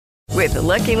With the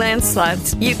Lucky Land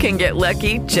Slots, you can get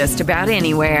lucky just about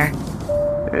anywhere.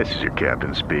 This is your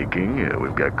captain speaking.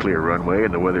 We've got clear runway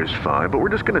and the weather's fine, but we're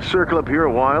just going to circle up here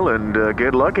a while and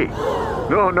get lucky.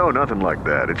 No, nothing like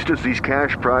that. It's just these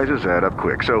cash prizes add up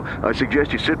quick. So I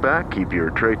suggest you sit back, keep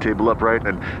your tray table upright,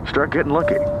 and start getting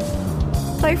lucky.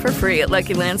 Play for free at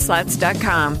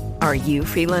LuckyLandSlots.com. Are you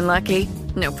feeling lucky?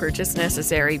 No purchase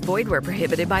necessary. Void where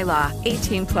prohibited by law.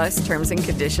 18 plus terms and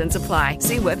conditions apply.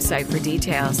 See website for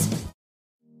details.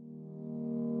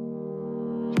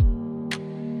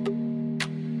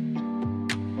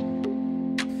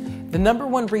 The number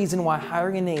one reason why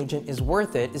hiring an agent is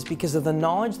worth it is because of the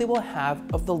knowledge they will have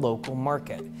of the local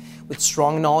market. With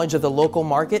strong knowledge of the local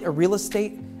market, a real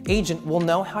estate agent will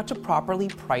know how to properly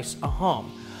price a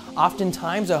home.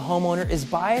 Oftentimes, a homeowner is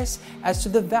biased as to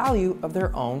the value of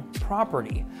their own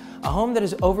property. A home that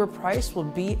is overpriced will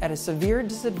be at a severe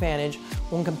disadvantage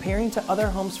when comparing to other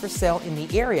homes for sale in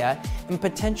the area and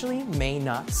potentially may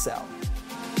not sell.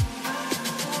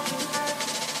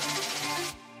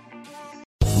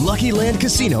 Lucky Land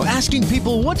Casino, asking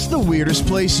people, what's the weirdest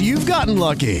place you've gotten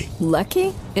lucky?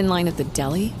 Lucky? In line at the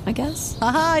deli, I guess?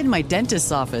 Aha, in my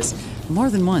dentist's office. More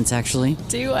than once, actually.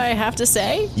 Do I have to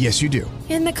say? Yes, you do.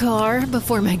 In the car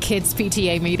before my kids'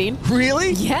 PTA meeting.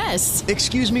 Really? Yes.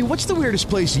 Excuse me, what's the weirdest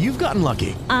place you've gotten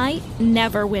lucky? I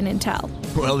never win and tell.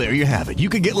 Well, there you have it. You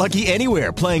can get lucky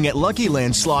anywhere, playing at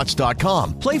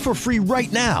LuckyLandSlots.com. Play for free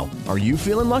right now. Are you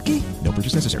feeling lucky? No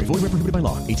purchase necessary. Void where prohibited by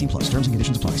law. 18 plus. Terms and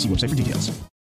conditions apply. See website for details.